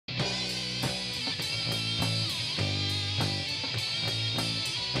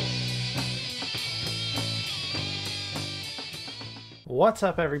What's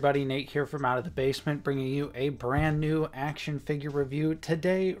up everybody, Nate here from Out of the Basement, bringing you a brand new action figure review.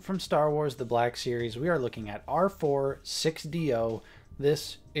 Today from Star Wars The Black Series, we are looking at R4-6D0.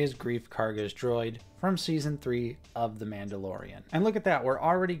 This is Grief Karga's droid from Season 3 of The Mandalorian. And look at that, we're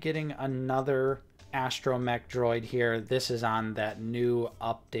already getting another Astromech droid here. This is on that new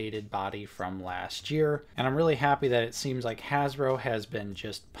updated body from last year, and I'm really happy that it seems like Hasbro has been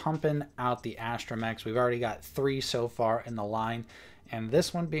just pumping out the Astromechs. We've already got 3 so far in the line, and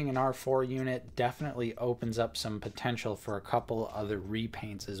this one being an R4 unit definitely opens up some potential for a couple other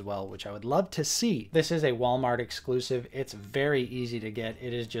repaints as well, which I would love to see. This is a Walmart exclusive. It's very easy to get.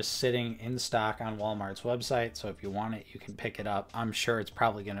 It is just sitting in stock on Walmart's website, so if you want it, you can pick it up. I'm sure it's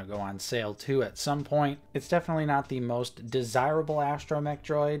probably going to go on sale too at some point. It's definitely not the most desirable Astromech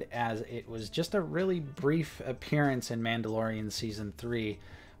droid, as it was just a really brief appearance in Mandalorian Season 3.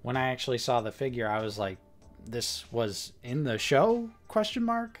 When I actually saw the figure, I was like, this was in the show? Question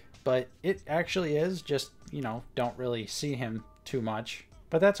mark. But it actually is, just, you know, don't really see him too much.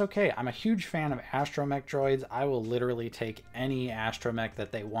 But that's okay. I'm a huge fan of Astromech droids. I will literally take any Astromech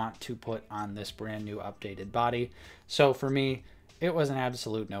that they want to put on this brand new updated body. So for me, it was an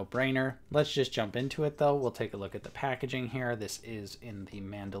absolute no-brainer. Let's just jump into it though. We'll take a look at the packaging here. This is in the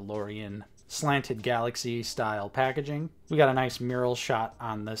Mandalorian slanted galaxy style packaging. We got a nice mural shot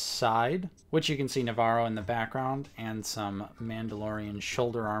on this side, which you can see Navarro in the background and some Mandalorian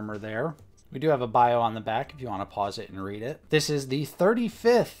shoulder armor there. We do have a bio on the back if you want to pause it and read it. This is the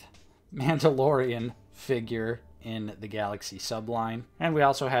 35th Mandalorian figure in the Galaxy subline, and we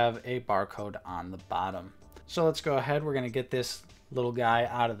also have a barcode on the bottom. So let's go ahead. We're going to get this little guy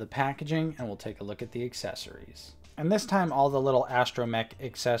out of the packaging and we'll take a look at the accessories. And this time all the little Astromech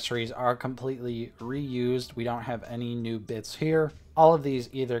accessories are completely reused. We don't have any new bits here. All of these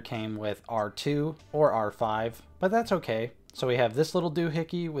either came with R2 or R5, but that's okay. So we have this little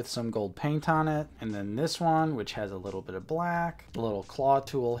doohickey with some gold paint on it, and then this one which has a little bit of black. The little claw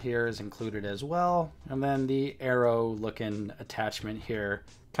tool here is included as well, and then the arrow looking attachment here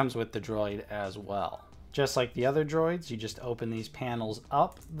comes with the droid as well. Just like the other droids, you just open these panels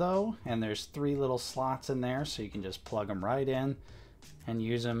up though, and there's 3 little slots in there, so you can just plug them right in and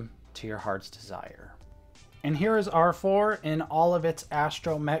use them to your heart's desire. And here is R4 in all of its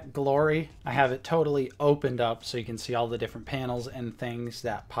Astromech glory. I have it totally opened up so you can see all the different panels and things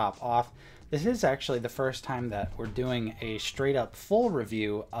that pop off. This is actually the first time that we're doing a straight up full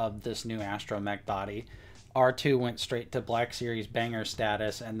review of this new Astromech body. R2 went straight to Black Series banger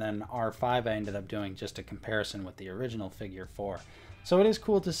status, and then R5 I ended up doing just a comparison with the original figure 4. So it is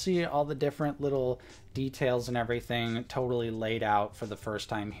cool to see all the different little details and everything totally laid out for the first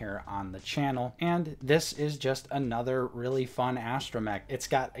time here on the channel. And this is just another really fun Astromech. It's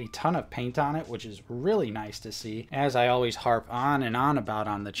got a ton of paint on it, which is really nice to see. As I always harp on and on about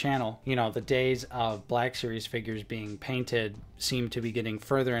on the channel, you know, the days of Black Series figures being painted seem to be getting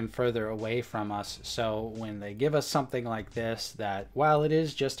further and further away from us. So when they give us something like this, that while it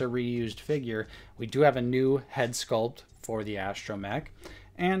is just a reused figure, we do have a new head sculpt for the Astromech,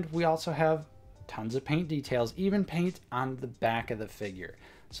 and we also have tons of paint details, even paint on the back of the figure.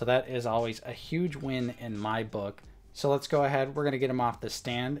 So that is always a huge win in my book. So let's go ahead, we're going to get him off the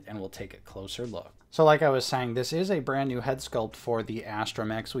stand and we'll take a closer look. So like I was saying, this is a brand new head sculpt for the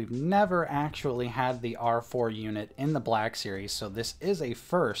Astromechs. We've never actually had the R4 unit in the Black Series, so this is a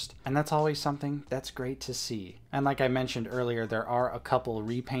first, and that's always something that's great to see. And like I mentioned earlier, there are a couple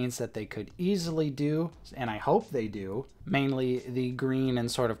repaints that they could easily do, and I hope they do. Mainly the green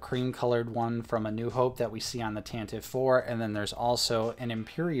and sort of cream colored one from A New Hope that we see on the Tantive 4, and then there's also an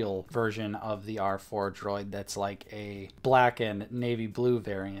Imperial version of the R4 droid that's like a black and navy blue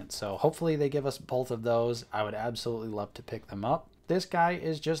variant. So hopefully they give us both of those. I would absolutely love to pick them up. This guy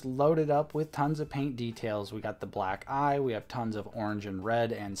is just loaded up with tons of paint details. We got the black eye, we have tons of orange and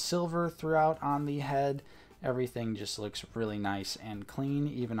red and silver throughout on the head. Everything just looks really nice and clean,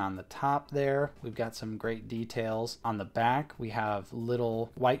 even on the top there. We've got some great details. On the back, we have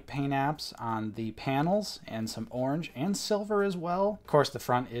little white paint apps on the panels and some orange and silver as well. Of course, the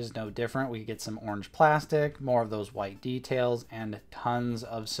front is no different. We get some orange plastic, more of those white details, and tons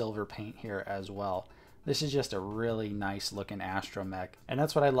of silver paint here as well. This is just a really nice looking Astromech. And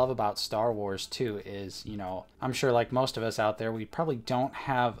that's what I love about Star Wars too, is, you know, I'm sure like most of us out there, we probably don't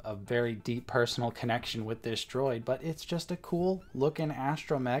have a very deep personal connection with this droid, but it's just a cool looking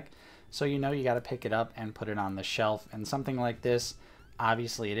Astromech. So you know you got to pick it up and put it on the shelf. And something like this,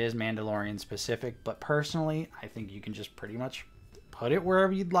 obviously it is Mandalorian specific, but personally, I think you can just pretty much put it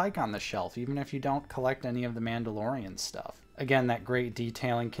wherever you'd like on the shelf, even if you don't collect any of the Mandalorian stuff. Again, that great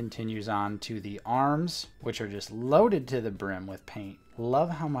detailing continues on to the arms, which are just loaded to the brim with paint. Love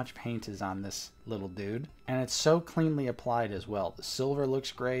how much paint is on this little dude. And it's so cleanly applied as well. The silver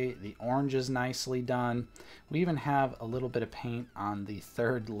looks great. The orange is nicely done. We even have a little bit of paint on the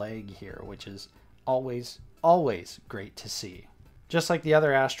third leg here, which is always great to see. Just like the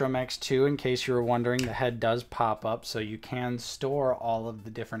other Astromechs too, in case you were wondering, the head does pop up so you can store all of the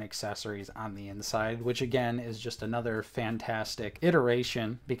different accessories on the inside, which again is just another fantastic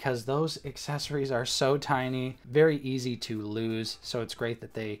iteration because those accessories are so tiny, very easy to lose. So it's great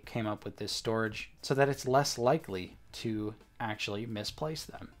that they came up with this storage so that it's less likely to actually misplace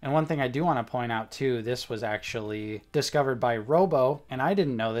them. And one thing I do want to point out too, this was actually discovered by Robo, and I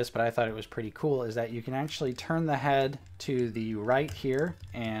didn't know this, but I thought it was pretty cool, is that you can actually turn the head to the right here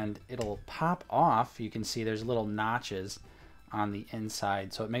and it'll pop off. You can see there's little notches on the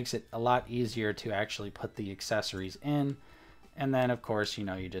inside, so it makes it a lot easier to actually put the accessories in. And then of course, you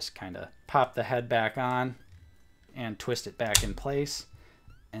know, you just kind of pop the head back on and twist it back in place,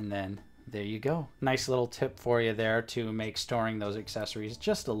 and then there you go. Nice little tip for you there to make storing those accessories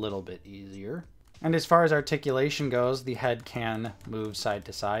just a little bit easier. And as far as articulation goes, the head can move side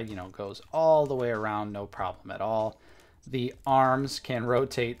to side, you know, goes all the way around, no problem at all. The arms can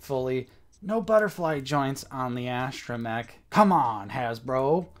rotate fully. No butterfly joints on the Astromech. Come on,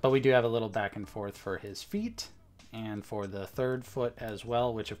 Hasbro. But we do have a little back and forth for his feet and for the third foot as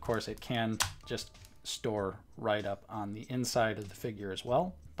well, which of course it can just store right up on the inside of the figure as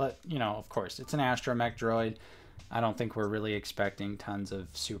well. But, you know, of course, it's an Astromech droid. I don't think we're really expecting tons of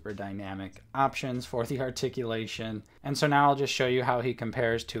super dynamic options for the articulation. And so now I'll just show you how he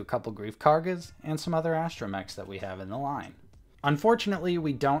compares to a couple Grief Kargas and some other Astromechs that we have in the line. Unfortunately,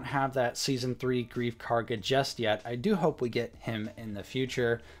 we don't have that Season 3 Grief Karga just yet. I do hope we get him in the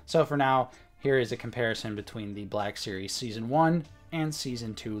future. So for now, here is a comparison between the Black Series Season 1 and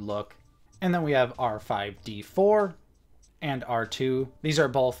Season 2 look. And then we have R5-D4 and R2. These are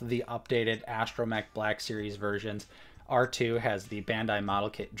both the updated Astromech Black Series versions. R2 has the Bandai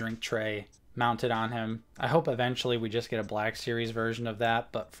model kit drink tray mounted on him. I hope eventually we just get a Black Series version of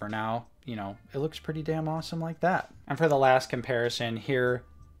that, but for now, you know, it looks pretty damn awesome like that. And for the last comparison, here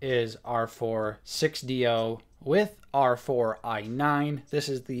is R4-6D0 with R4-I9. This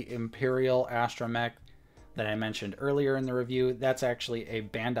is the Imperial Astromech that I mentioned earlier in the review. That's actually a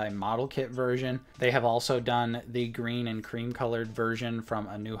Bandai model kit version. They have also done the green and cream colored version from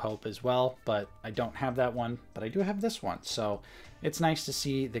A New Hope as well, but I don't have that one, but I do have this one. So it's nice to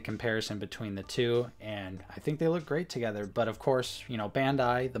see the comparison between the two, and I think they look great together. But of course, you know,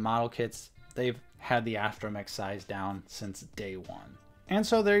 Bandai, the model kits, they've had the Astromech size down since day one. And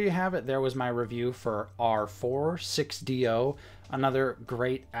so there you have it. There was my review for R4-6D0, another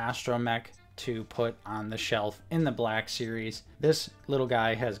great Astromech to put on the shelf in the Black Series. This little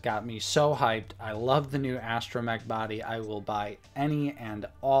guy has got me so hyped. I love the new Astromech body. I will buy any and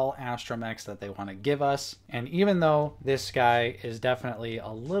all Astromechs that they want to give us. And even though this guy is definitely a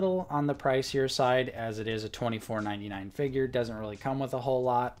little on the pricier side, as it is a $24.99 figure, doesn't really come with a whole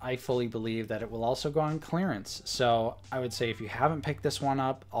lot, I fully believe that it will also go on clearance. So I would say if you haven't picked this one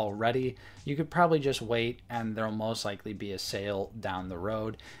up already, you could probably just wait, and there'll most likely be a sale down the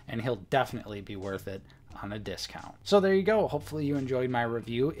road, and he'll definitely be worth it on a discount. So there you go. Hopefully you enjoyed my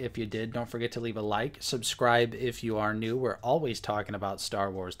review. If you did, don't forget to leave a like, subscribe if you are new. We're always talking about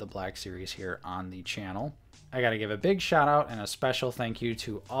Star Wars The Black Series here on the channel. I got to give a big shout out and a special thank you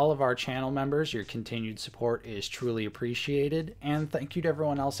to all of our channel members. Your continued support is truly appreciated, and thank you to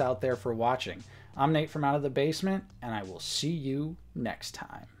everyone else out there for watching. I'm Nate from Out of the Basement, and I will see you next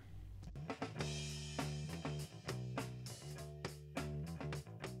time.